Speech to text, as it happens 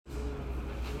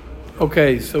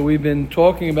Okay, so we've been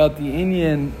talking about the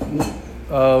inyan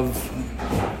of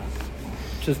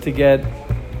just to get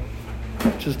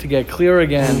clear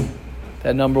again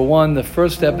that number one, the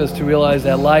first step is to realize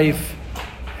that life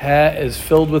is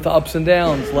filled with ups and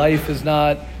downs. Life is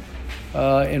not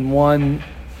in one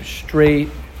straight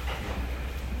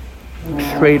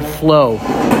flow.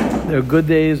 There are good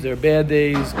days, there are bad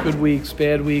days, good weeks,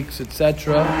 bad weeks,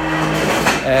 etc.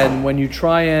 And when you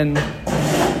try and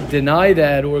deny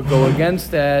that or go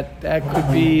against that, that could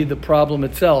be the problem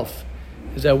itself,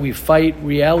 is that we fight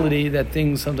reality that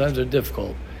things sometimes are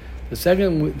difficult. The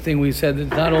second thing we said is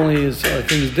not only are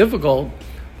things difficult,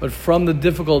 but from the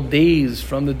difficult days,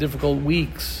 from the difficult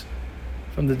weeks,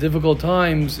 from the difficult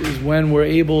times is when we're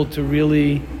able to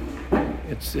really,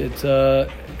 it's a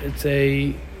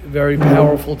very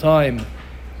powerful time,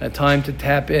 a time to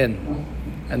tap in.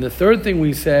 And the third thing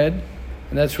we said,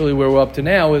 and that's really where we're up to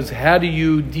now, is how do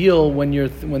you deal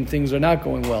when things are not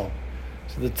going well?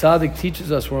 So the tzaddik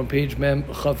teaches us, we're on page Mem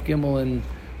Chav Gimel in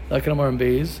Leket Amarim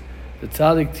Series. The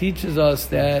tzaddik teaches us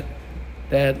that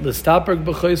l'staper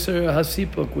b'choser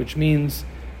hasipuk, which means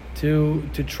to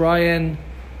try and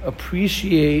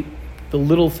appreciate the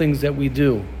little things that we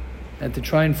do, and to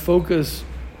try and focus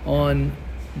on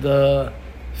the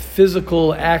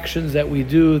physical actions that we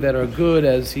do that are good,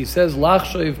 as he says,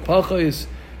 lachshav pachos,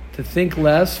 to think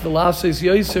less, to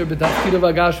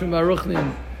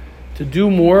do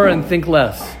more and think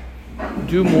less.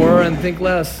 Do more and think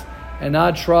less, and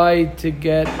not try to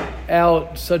get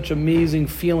out such amazing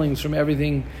feelings from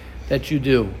everything that you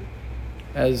do.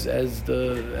 As David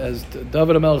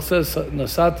HaMelech says,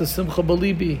 Nasata Simcha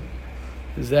Balibi,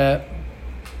 is that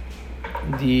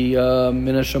the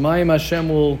Min HaShamayim Hashem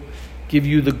will give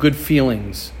you the good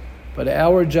feelings. But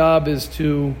our job is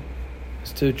to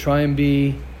try and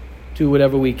do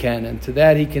whatever we can. And to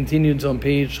that he continues on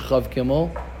page Chav Gimel.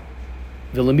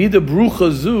 V'lamida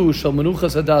brucha zu shal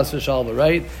menuchas hadas v'shalva,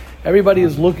 right? Everybody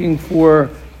is looking for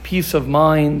peace of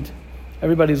mind.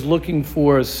 Everybody's looking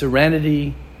for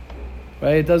serenity,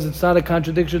 right? It's not a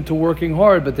contradiction to working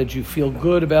hard, but that you feel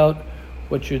good about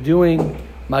what you're doing.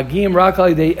 Magim rak al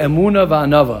yedei emuna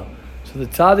v'anava. So the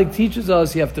tzaddik teaches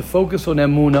us you have to focus on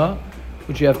emuna,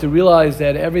 which you have to realize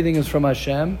that everything is from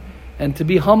Hashem, and to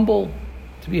be humble.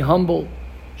 To be humble.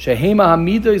 Shehema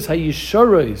hamidos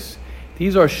hayisharos.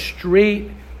 These are straight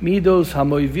midos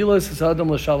hamoivilas hasadam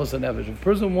l'shavas hanevesh. If a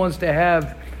person wants to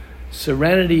have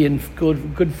serenity and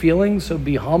good feelings, so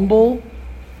be humble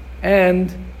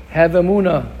and have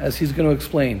emunah, as he's going to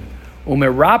explain.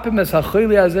 Umerapim es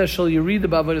hacholi hazeh shel yirid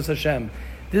b'avodas Hashem.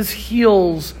 This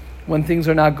heals when things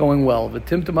are not going well.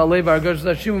 V'timtum alev argash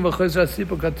zashim v'chosar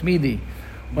sipuk atmidi.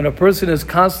 When a person is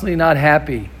constantly not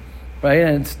happy, right,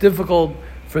 and it's difficult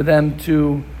for them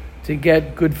to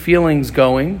get good feelings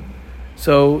going.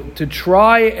 So to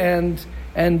try and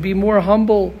be more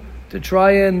humble, to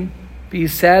try and be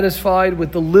satisfied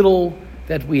with the little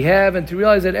that we have, and to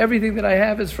realize that everything that I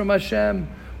have is from Hashem.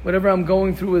 Whatever I'm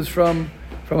going through is from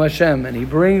Hashem. And he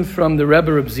brings from the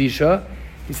Rebbe Rabbi Zisha,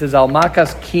 he says, Al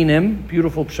Makas Kinim,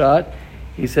 beautiful pshat.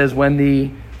 He says, when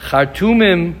the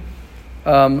Chartumim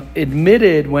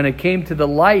admitted, when it came to the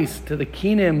lice, to the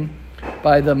Kinim,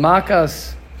 by the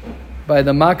Makas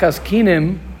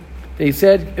Kinim, they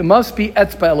said, it must be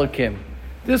Etzba Elokim.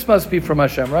 This must be from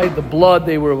Hashem, right? The blood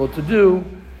they were able to do,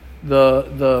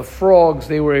 the frogs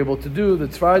they were able to do, the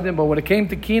tzvardim, but when it came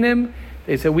to Kinim,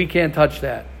 they said, we can't touch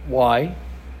that. Why?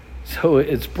 So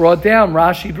it's brought down,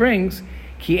 Rashi brings,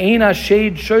 Ki eina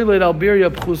shade shoyled al birya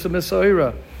b'chusa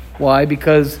misoira. Why?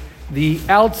 Because the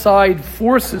outside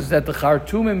forces that the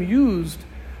Chartumim used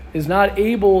is not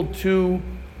able to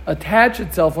attach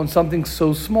itself on something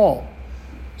so small.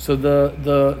 So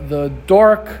the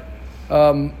dark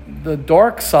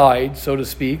side, so to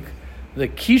speak, the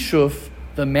kishuf,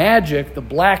 the magic, the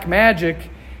black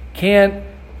magic, can't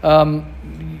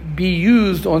be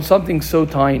used on something so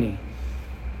tiny.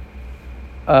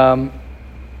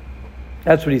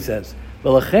 That's what he says.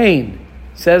 V'lachein,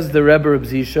 says the Rebbe Rabbi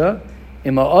Zisha,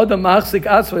 Ima adam machzik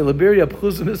atzvei l'birya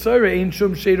b'chuzim esoire ein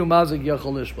shum shedu mazik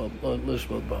yachol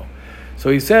lishbod bo. So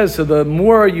he says, so the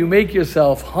more you make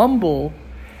yourself humble,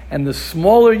 and the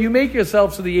smaller you make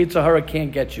yourself, so the Yetzer Hara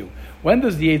can't get you. When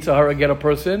does the Yetzer Hara get a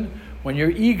person? When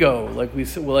your ego, like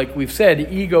we've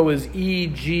said, ego is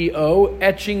ego,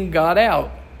 etching God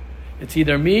out. It's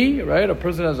either me, right? A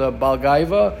person has a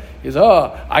balgaiva,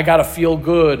 I got to feel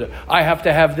good. I have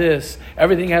to have this.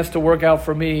 Everything has to work out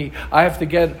for me. I have to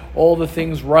get all the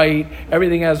things right.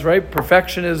 Everything has, right?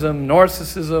 Perfectionism,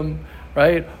 narcissism,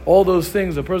 right? All those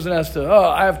things. A person has to,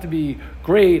 I have to be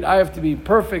great. I have to be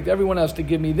perfect. Everyone has to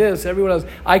give me this.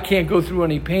 I can't go through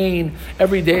any pain.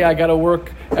 Every day I got to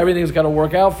work. Everything's got to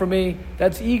work out for me.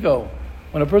 That's ego.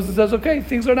 When a person says, okay,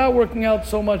 things are not working out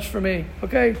so much for me.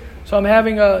 Okay, so I'm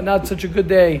having not such a good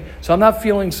day. So I'm not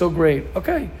feeling so great.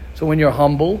 Okay, so when you're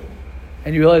humble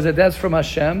and you realize that that's from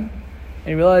Hashem, and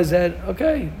you realize that,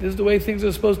 okay, this is the way things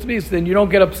are supposed to be, so then you don't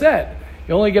get upset.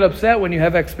 You only get upset when you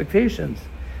have expectations.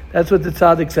 That's what the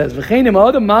tzaddik says. It's called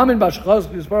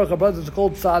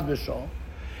tzad v'shol.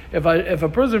 If a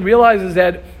person realizes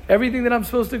that everything that I'm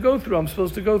supposed to go through, I'm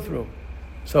supposed to go through.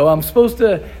 So I'm supposed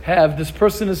to have, this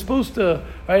person is supposed to,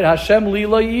 right? Hashem li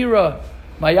la yira,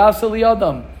 mayasa li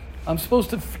adam. I'm supposed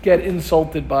to get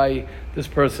insulted by this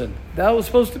person. That was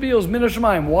supposed to be, it was min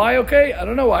hashemayim. Why? Okay, I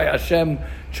don't know why Hashem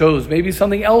chose. Maybe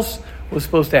something else was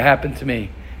supposed to happen to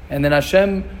me. And then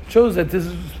Hashem chose that this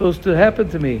is supposed to happen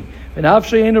to me.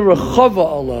 Which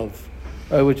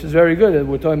is very good.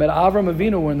 We're talking about Avram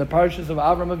Avinu. We're in the parashas of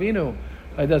Avram Avinu.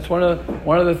 Right? That's one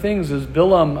of the things is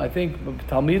Bilam. I think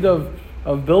Talmid of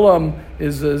Bilam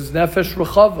is Nefesh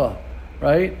Rechava,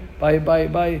 right? By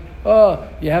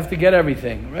you have to get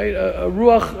everything, right?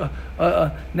 Ruach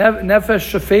Nefesh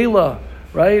Shafela,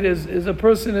 right? Is a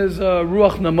person is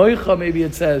Ruach Namoicha, maybe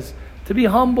it says, to be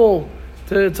humble.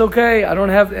 It's okay.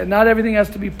 Not everything has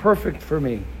to be perfect for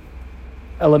me.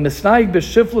 Ela misnaig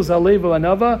b'shiflus alev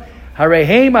anava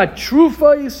harehem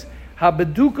atrufais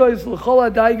habedukais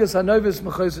l'chol adaigas hanovis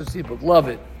mechosos sipuk. Love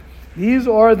it. These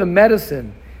are the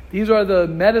medicine. These are the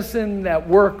medicine that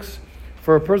works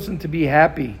for a person to be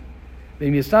happy.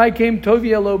 Remember,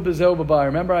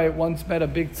 I once met a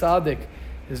big tzaddik.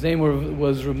 His name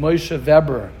was Moshe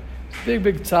Weber. Big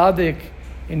tzaddik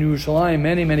in Yerushalayim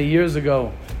many years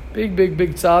ago. Big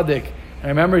tzaddik. And I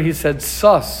remember he said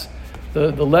sus.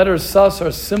 The letters sus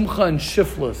are simcha and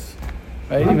shiflus,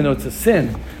 right? Even though it's a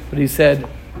sin. But he said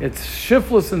it's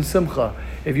shiflus and simcha.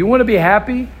 If you want to be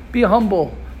happy, be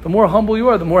humble. The more humble you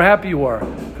are, the more happy you are.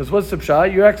 Because what's the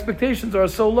pshat? Your expectations are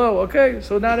so low. Okay,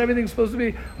 so not everything's supposed to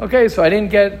be, okay, so I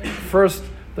didn't get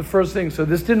the first thing, so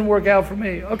this didn't work out for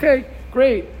me. Okay,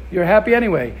 great. You're happy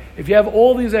anyway. If you have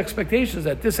all these expectations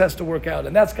that this has to work out,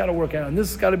 and that's got to work out, and this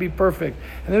has got to be perfect,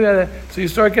 and then, so you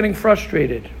start getting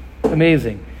frustrated.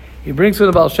 Amazing. He brings to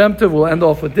the Baal Shem Tov. We'll end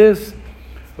off with this.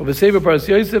 Alufenu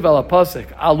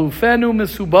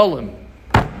mesubalim.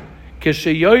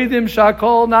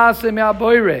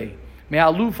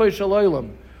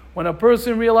 When a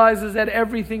person realizes that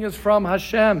everything is from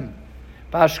Hashem,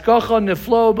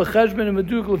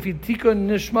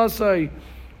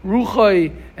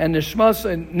 ruchai and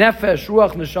nefesh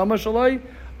ruach neshama shalai,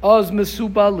 az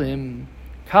mesubalim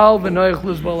kal v'noich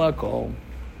lizbal hakol.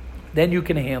 Then you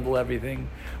can handle everything.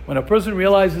 When a person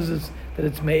realizes that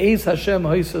it's me'ez Hashem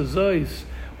ha'isa zois,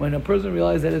 when a person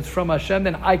realizes that it's from Hashem,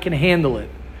 then I can handle it.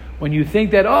 When you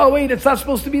think that, oh wait, it's not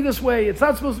supposed to be this way, it's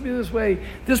not supposed to be this way,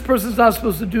 this person's not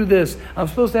supposed to do this, I'm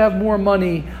supposed to have more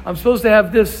money, I'm supposed to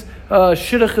have this,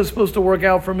 shidduch is supposed to work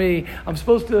out for me, I'm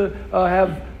supposed to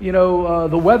have,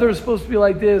 the weather is supposed to be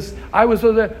like this,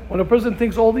 when a person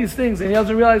thinks all these things and he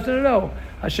doesn't realize, no,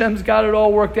 Hashem's got it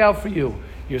all worked out for you.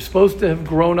 You're supposed to have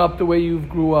grown up the way you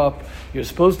grew up. You're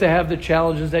supposed to have the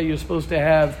challenges that you're supposed to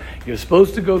have. You're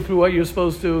supposed to go through what you're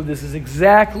supposed to. This is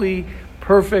exactly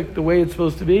perfect the way it's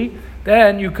supposed to be.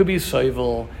 Then you could be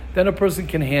soivel. Then a person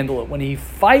can handle it. When he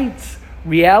fights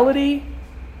reality,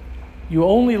 you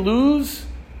only lose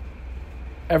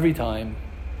every time.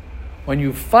 When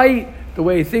you fight the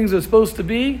way things are supposed to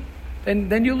be,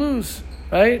 then you lose.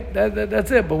 Right?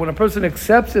 That's it. But when a person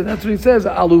accepts it, that's what he says.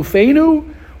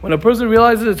 Alufenu. When a person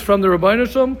realizes it's from the Rabbeinu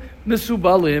Shalom,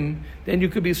 misubalim, then you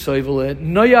could be soivel it.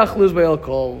 Noyach lizbayel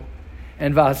kol.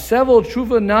 And v'hasevel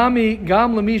tshuva nami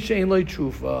gam lemi she'ein lo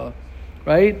tshuva,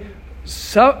 right?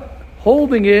 So,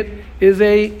 holding it is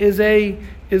a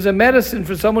medicine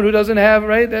for someone who doesn't have,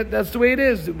 right? That's the way it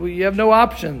is. You have no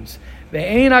options.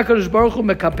 Ve'ein hakadosh baruch hu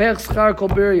mekapech schar kol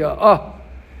birya.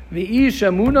 V'ish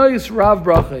emunos rav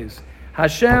brachos.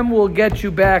 Hashem will get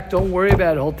you back. Don't worry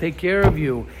about it. He'll take care of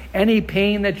you. Any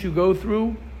pain that you go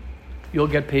through, you'll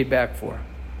get paid back for,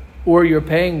 or you're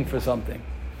paying for something.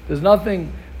 There's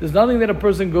nothing that a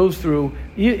person goes through.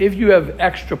 If you have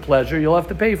extra pleasure, you'll have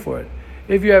to pay for it.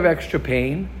 If you have extra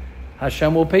pain,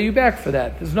 Hashem will pay you back for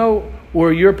that.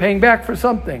 Or you're paying back for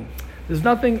something. There's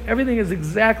nothing. Everything is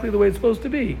exactly the way it's supposed to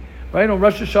be. Right? On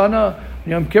Rosh Hashanah,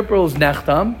 Yom Kippur is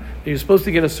Nechtam. You're supposed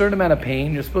to get a certain amount of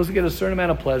pain. You're supposed to get a certain amount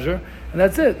of pleasure, and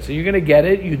that's it. So you're going to get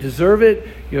it. You deserve it.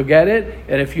 You'll get it.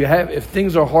 And if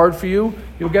things are hard for you,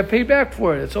 you'll get paid back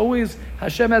for it. It's always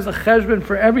Hashem has a cheshbon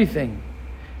for everything.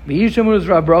 Somebody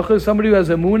who has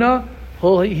emunah,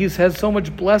 He has so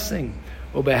much blessing.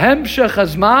 Ubehemshech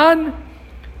hazman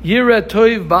yireh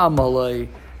toiv ba'amalei.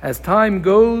 As time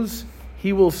goes,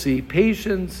 he will see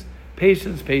patience,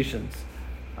 patience, patience.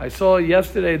 I saw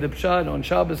yesterday the pshat on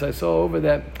Shabbos. I saw over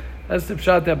that. That's the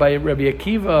pshat that by Rabbi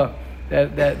Akiva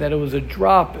that it was a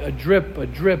drop, a drip, a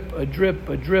drip, a drip,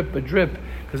 a drip, a drip.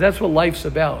 Because that's what life's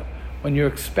about. When you're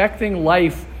expecting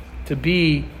life to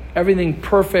be everything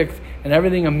perfect and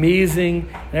everything amazing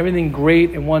and everything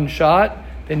great in one shot,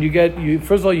 then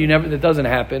first of all, that doesn't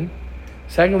happen.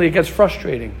 Secondly, it gets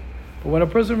frustrating. But when a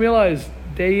person realizes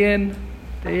day in,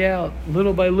 day out,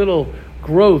 little by little,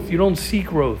 growth, you don't see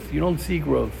growth. You don't see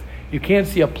growth. You can't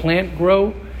see a plant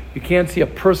grow. You can't see a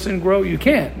person grow. You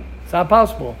can't. It's not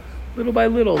possible. Little by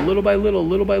little, little by little,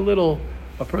 little by little,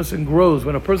 a person grows.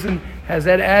 When a person has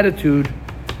that attitude,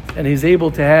 and he's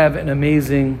able to have an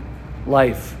amazing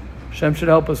life. Hashem should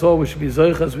help us all. We should be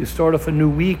zoicha as we start off a new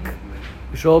week.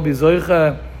 We should all be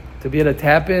zoicha to be able to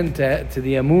tap in to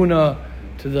the Amunah,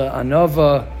 to the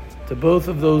Anava, to both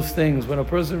of those things. When a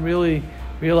person really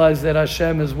realizes that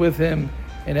Hashem is with him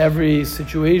in every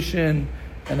situation,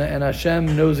 and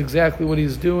Hashem knows exactly what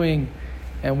He's doing,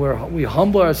 and we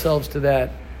humble ourselves to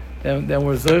that, then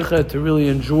we're zoicha to really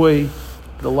enjoy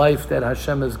the life that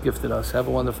Hashem has gifted us. Have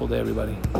a wonderful day, everybody.